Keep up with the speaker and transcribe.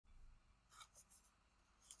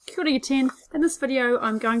Kia ora 10. In this video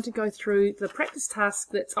I'm going to go through the practice task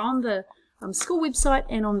that's on the school website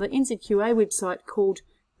and on the NZQA website called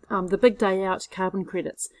the Big Day Out Carbon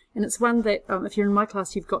Credits. And it's one that if you're in my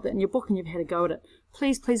class you've got that in your book and you've had a go at it.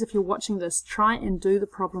 Please if you're watching this, try and do the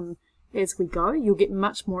problem as we go. You'll get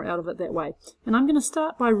much more out of it that way. And I'm going to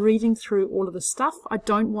start by reading through all of the stuff. I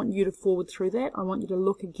don't want you to forward through that. I want you to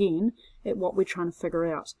look again at what we're trying to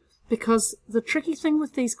figure out. Because the tricky thing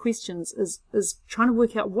with these questions is trying to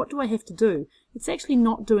work out what do I have to do. It's actually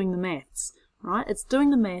not doing the maths, right? It's doing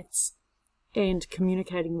the maths and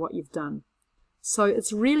communicating what you've done. So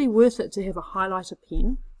it's really worth it to have a highlighter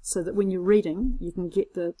pen so that when you're reading you can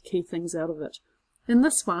get the key things out of it. In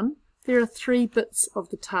this one there are 3 bits of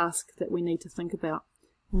the task that we need to think about,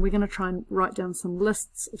 and we're going to try and write down some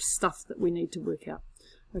lists of stuff that we need to work out.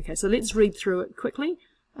 Okay, so let's read through it quickly.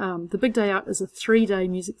 The Big Day Out is a 3-day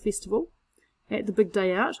music festival. At the Big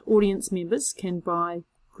Day Out, audience members can buy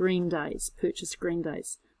green days, purchase green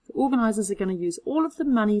days. The organisers are going to use all of the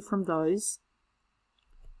money from those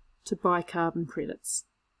to buy carbon credits.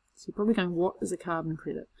 So you're probably going, what is a carbon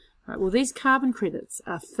credit? Right, well, these carbon credits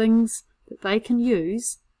are things that they can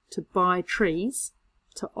use to buy trees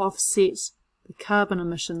to offset the carbon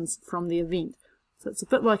emissions from the event. So it's a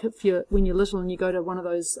bit like when you're little and you go to one of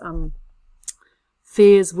those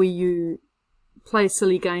fairs where you play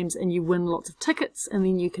silly games and you win lots of tickets, and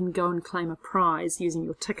then you can go and claim a prize using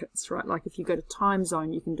your tickets, right? Like if you go to Time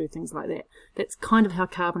Zone, you can do things like that. That's kind of how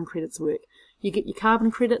carbon credits work. You get your carbon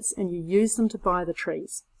credits and you use them to buy the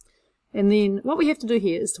trees. And then what we have to do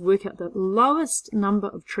here is to work out the lowest number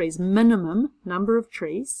of trees, minimum number of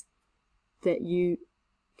trees that you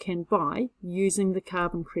can buy using the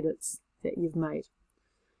carbon credits that you've made.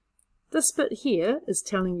 This bit here is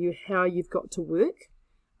telling you how you've got to work.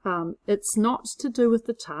 It's not to do with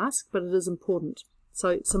the task, but it is important.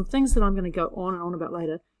 So some things that I'm going to go on and on about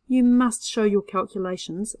later, you must show your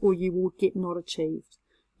calculations or you will get not achieved.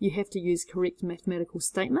 You have to use correct mathematical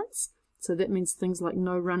statements. So that means things like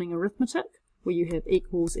no running arithmetic, where you have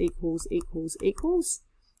equals, equals, equals, equals,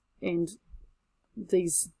 and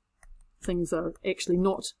these things are actually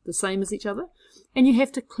not the same as each other. And you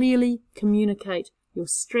have to clearly communicate your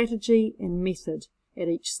strategy and method at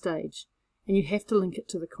each stage. And you have to link it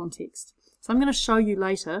to the context. So I'm going to show you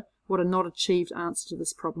later what a not achieved answer to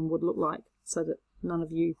this problem would look like, so that none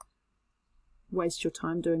of you waste your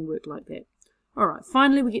time doing work like that. Alright,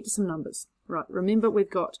 finally we get to some numbers. Right, remember we've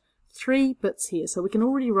got 3 bits here, so we can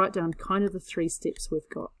already write down kind of the 3 steps we've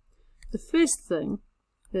got. The first thing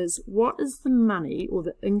is, what is the money or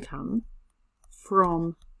the income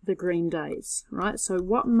from the green days, right? So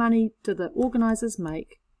what money do the organisers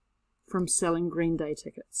make from selling green day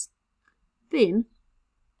tickets? Then,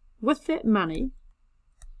 with that money,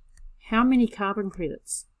 how many carbon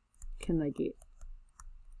credits can they get?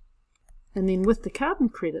 And then with the carbon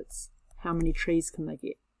credits, how many trees can they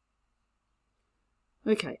get?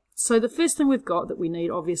 Okay, so the first thing we've got that we need,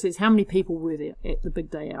 obviously, is how many people were there at the Big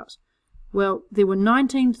Day Out? Well, there were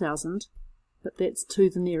 19,000, but that's to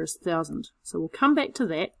the nearest 1,000. So we'll come back to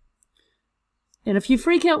that. And if you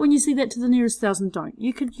freak out when you see that to the nearest 1,000, don't.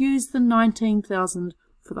 You could use the 19,000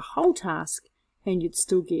 for the whole task and you'd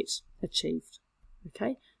still get achieved.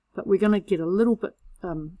 Okay, but we're going to get a little bit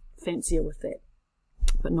fancier with that,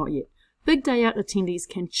 but not yet. Big Day Out attendees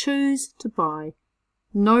can choose to buy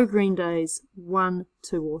no green days 1,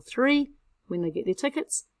 2 or 3 when they get their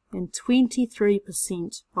tickets, and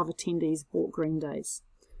 23% of attendees bought green days.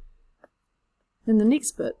 In the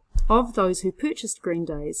next bit, of those who purchased green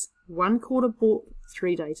days, 1/4 bought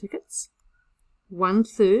 3-day tickets,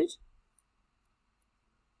 1/3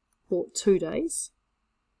 bought 2 days,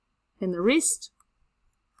 and the rest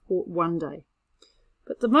bought 1 day.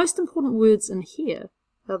 But the most important words in here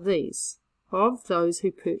are these, of those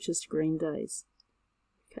who purchased green days.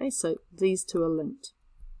 Okay, so these two are linked.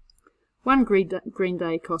 1 green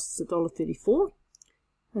day costs $1.34,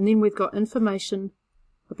 and then we've got information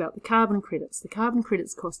about the carbon credits. The carbon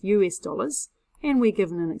credits cost US dollars, and we're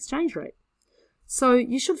given an exchange rate. So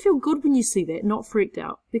you should feel good when you see that, not freaked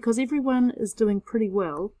out, because everyone is doing pretty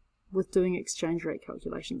well with doing exchange rate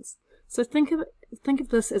calculations. So think of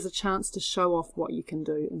this as a chance to show off what you can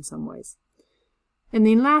do in some ways. And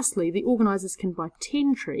then lastly, the organisers can buy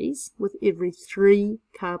 10 trees with every 3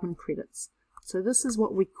 carbon credits. So this is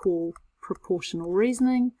what we call proportional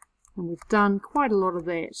reasoning, and we've done quite a lot of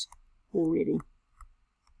that already.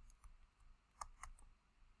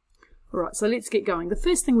 Alright, so let's get going. The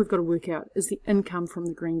first thing we've got to work out is the income from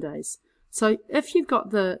the green days. So if you've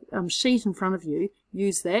got the sheet in front of you,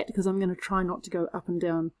 use that, because I'm going to try not to go up and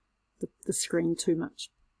down the screen too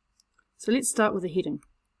much. So let's start with the heading.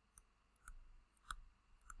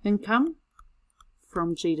 income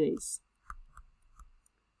from GDs.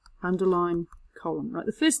 Underline column. Right,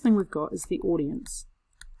 the first thing we've got is the audience.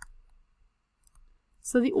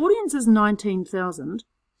 So the audience is 19,000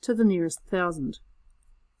 to the nearest 1,000.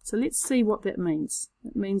 So let's see what that means.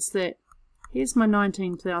 It means that here's my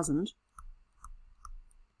 19,000,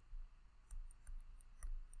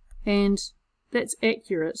 and that's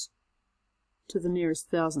accurate to the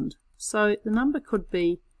nearest 1,000. So the number could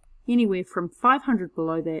be anywhere from 500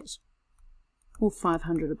 below that or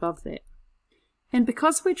 500 above that. And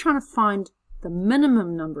because we're trying to find the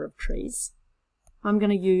minimum number of trees, I'm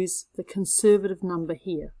going to use the conservative number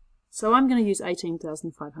here. So I'm going to use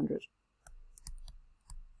 18,500.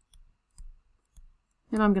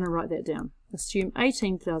 And I'm going to write that down. Assume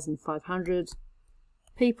 18,500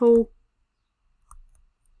 people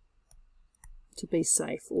to be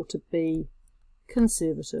safe or to be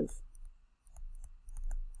conservative.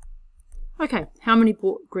 Okay, how many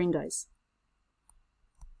bought green days?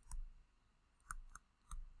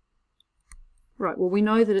 Right, well we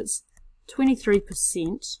know that it's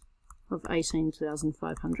 23% of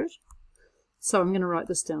 18,500. So I'm going to write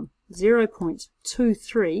this down.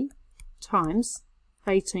 0.23 times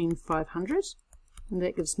 18,500, and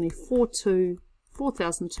that gives me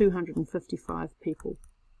 4,255 people.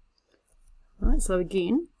 Right, so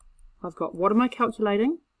again, I've got what am I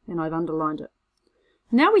calculating, and I've underlined it.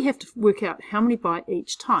 Now we have to work out how many buy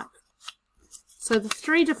each type. So the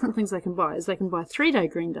three different things they can buy is they can buy 3-day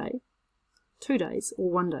green day, 2 days,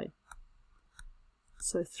 or 1 day.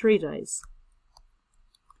 So 3 days.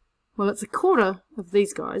 Well, it's a quarter of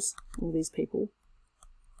these guys, all these people.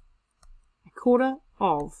 A quarter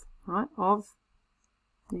of, right? Of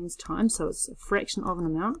means time, so it's a fraction of an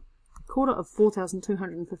amount. A quarter of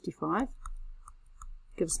 4,255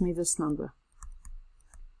 gives me this number.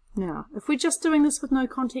 Now, if we're just doing this with no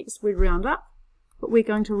context, we'd round up, but we're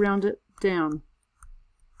going to round it down.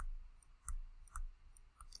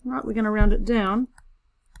 Right, we're going to round it down.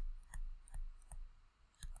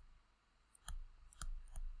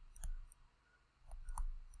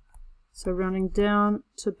 So rounding down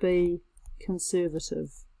to be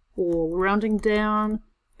conservative, or rounding down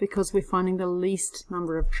because we're finding the least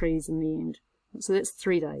number of trees in the end. So that's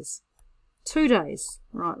 3 days. 2 days,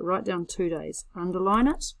 right, write down 2 days. Underline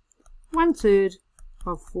it. 1/3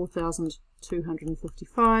 of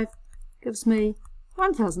 4,255 gives me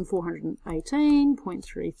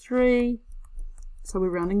 1,418.33. So we're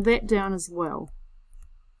rounding that down as well.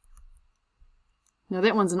 Now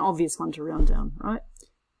that one's an obvious one to round down, right?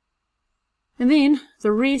 And then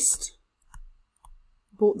the rest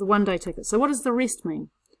bought the 1-day ticket. So what does the rest mean?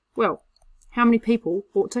 Well, how many people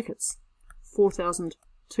bought tickets?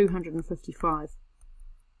 4,255.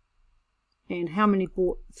 And how many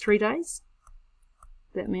bought 3 days?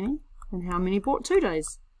 That many. And how many bought 2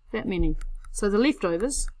 days? That many. So the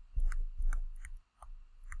leftovers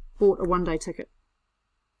bought a 1-day ticket.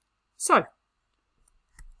 So,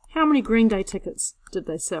 how many green day tickets did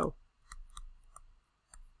they sell?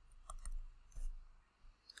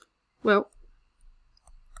 Well,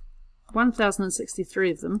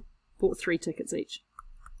 1,063 of them bought 3 tickets each.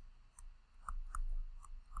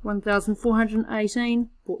 1,418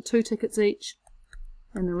 bought 2 tickets each,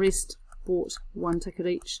 and the rest bought 1 ticket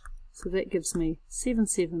each. So that gives me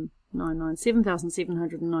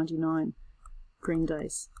 7,799 green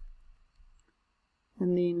days.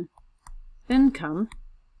 And then income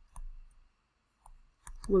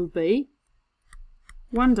will be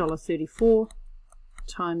 $1.34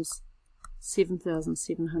 times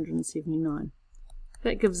 7,779.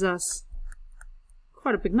 That gives us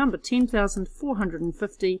quite a big number,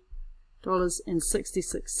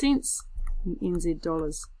 $10,450.66 in NZ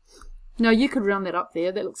dollars. Now you could round that up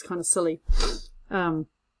there, that looks kind of silly. You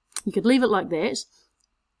could leave it like that.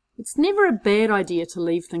 It's never a bad idea to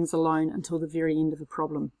leave things alone until the very end of a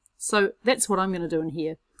problem. So that's what I'm going to do in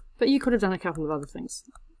here. But you could have done a couple of other things.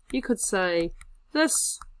 You could say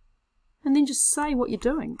this, and then just say what you're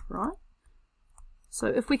doing, right? So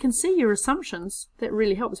if we can see your assumptions, that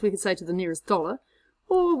really helps. We could say to the nearest dollar,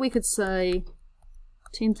 or we could say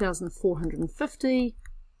 10,450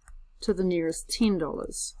 to the nearest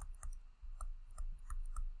 $10.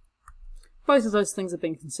 Both of those things are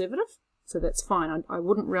being conservative, so that's fine. I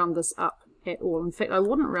wouldn't round this up at all. In fact, I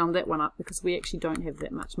wouldn't round that one up because we actually don't have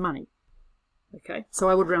that much money. Okay, so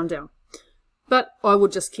I would round down. But I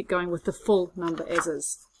would just keep going with the full number as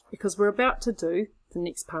is, because we're about to do the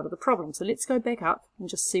next part of the problem. So let's go back up and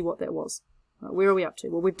just see what that was. Right, where are we up to?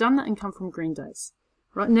 Well, we've done the income from green days.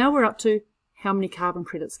 Right, now we're up to how many carbon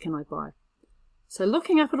credits can I buy? So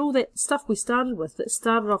looking up at all that stuff we started with, that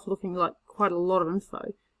started off looking like quite a lot of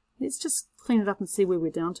info, let's just clean it up and see where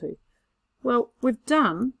we're down to. Well, we've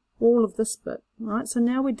done all of this bit, right? So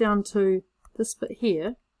now we're down to this bit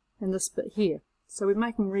here and this bit here. So we're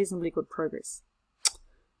making reasonably good progress.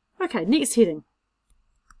 Okay, next heading.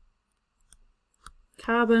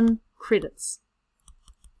 Carbon credits.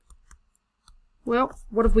 Well,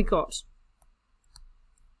 what have we got?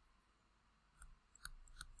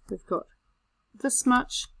 We've got this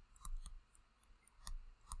much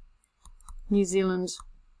New Zealand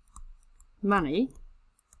money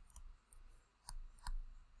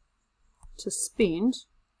to spend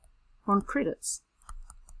on credits.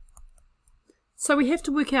 So we have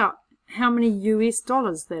to work out how many US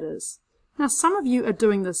dollars that is. Now some of you are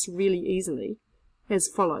doing this really easily as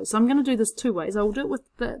follows. I'm going to do this two ways. I'll do it with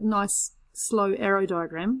the nice slow arrow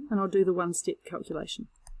diagram and I'll do the one-step calculation.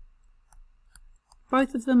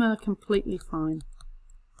 Both of them are completely fine,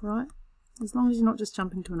 right? As long as you're not just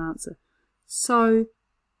jumping to an answer. So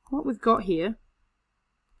what we've got here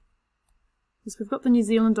is we've got the New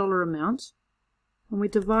Zealand dollar amount and we're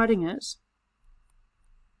dividing it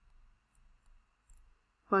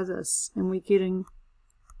by this and we're getting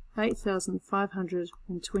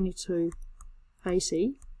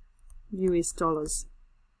 8,522.80 US dollars.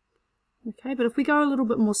 Okay, but if we go a little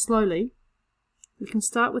bit more slowly, we can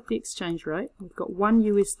start with the exchange rate. We've got 1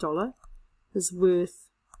 US dollar is worth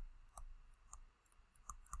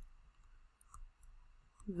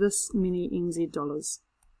this many NZ dollars.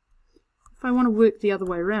 If I want to work the other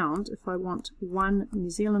way around, if I want 1 New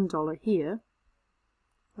Zealand dollar here,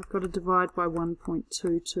 I've got to divide by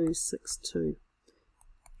 1.2262.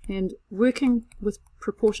 And working with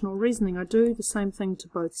proportional reasoning, I do the same thing to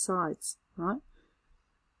both sides, right?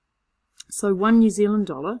 So 1 New Zealand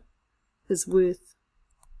dollar is worth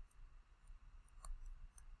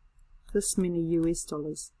this many US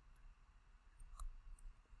dollars.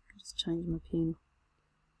 Just change my pen.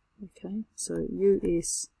 Okay, so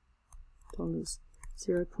US dollars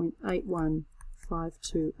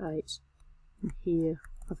 0.81528, and here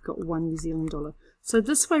I've got 1 New Zealand dollar. So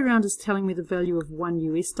this way round is telling me the value of 1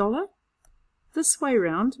 US dollar. This way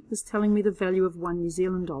round is telling me the value of 1 New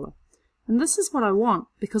Zealand dollar. And this is what I want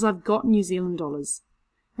because I've got New Zealand dollars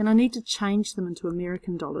and I need to change them into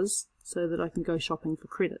American dollars so that I can go shopping for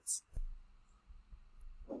credits.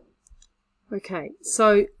 Okay,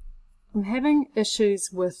 so I'm having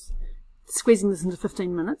issues with squeezing this into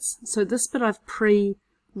 15 minutes. So this bit I've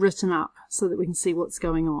pre-written up so that we can see what's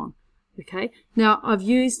going on. Okay, now I've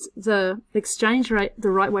used the exchange rate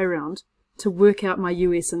the right way around to work out my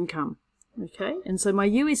US income. Okay, and so my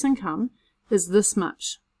US income is this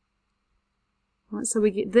much. Right, so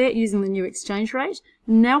we get that using the new exchange rate.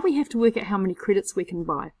 And now we have to work out how many credits we can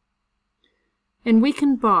buy. And we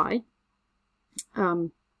can buy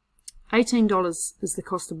 $18 is the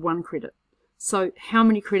cost of 1 credit. So how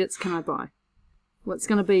many credits can I buy? Well, it's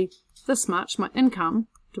going to be this much, my income,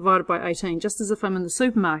 divided by 18, just as if I'm in the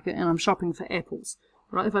supermarket and I'm shopping for apples.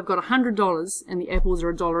 Right? If I've got $100 and the apples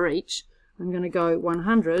are $1 each, I'm going to go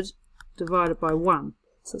 100 divided by 1.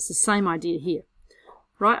 So it's the same idea here.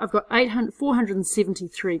 Right? I've got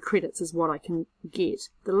 473 credits is what I can get.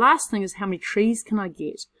 The last thing is how many trees can I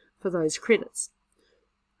get for those credits.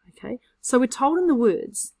 Okay, so we're told in the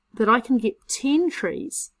words that I can get 10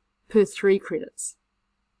 trees per 3 credits.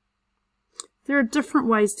 There are different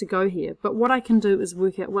ways to go here, but what I can do is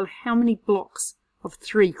work out, well, how many blocks of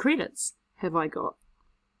 3 credits have I got?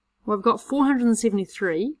 Well, I've got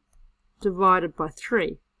 473 divided by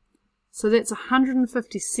 3. So that's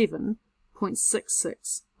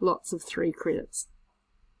 157.66 lots of 3 credits.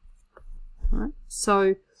 Right?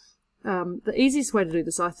 So the easiest way to do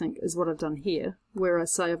this, I think, is what I've done here, where I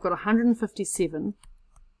say I've got 157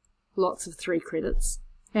 lots of 3 credits,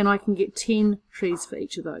 and I can get 10 trees for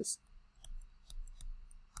each of those.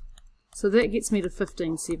 So that gets me to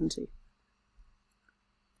 1570.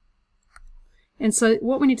 And so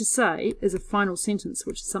what we need to say is a final sentence,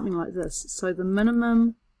 which is something like this. So the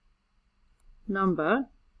minimum number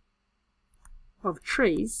of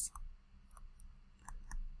trees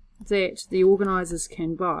that the organisers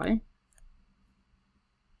can buy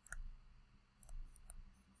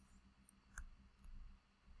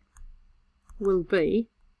will be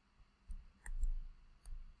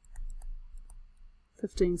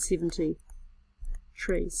 1570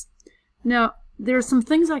 trees. Now, there are some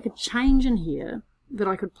things I could change in here that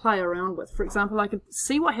I could play around with. For example, I could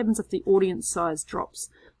see what happens if the audience size drops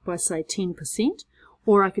by, say, 10%,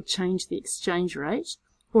 or I could change the exchange rate,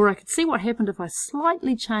 or I could see what happened if I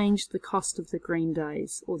slightly changed the cost of the green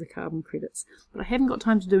days or the carbon credits. But I haven't got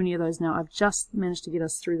time to do any of those now. I've just managed to get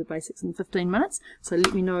us through the basics in 15 minutes, so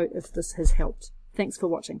let me know if this has helped. Thanks for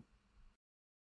watching.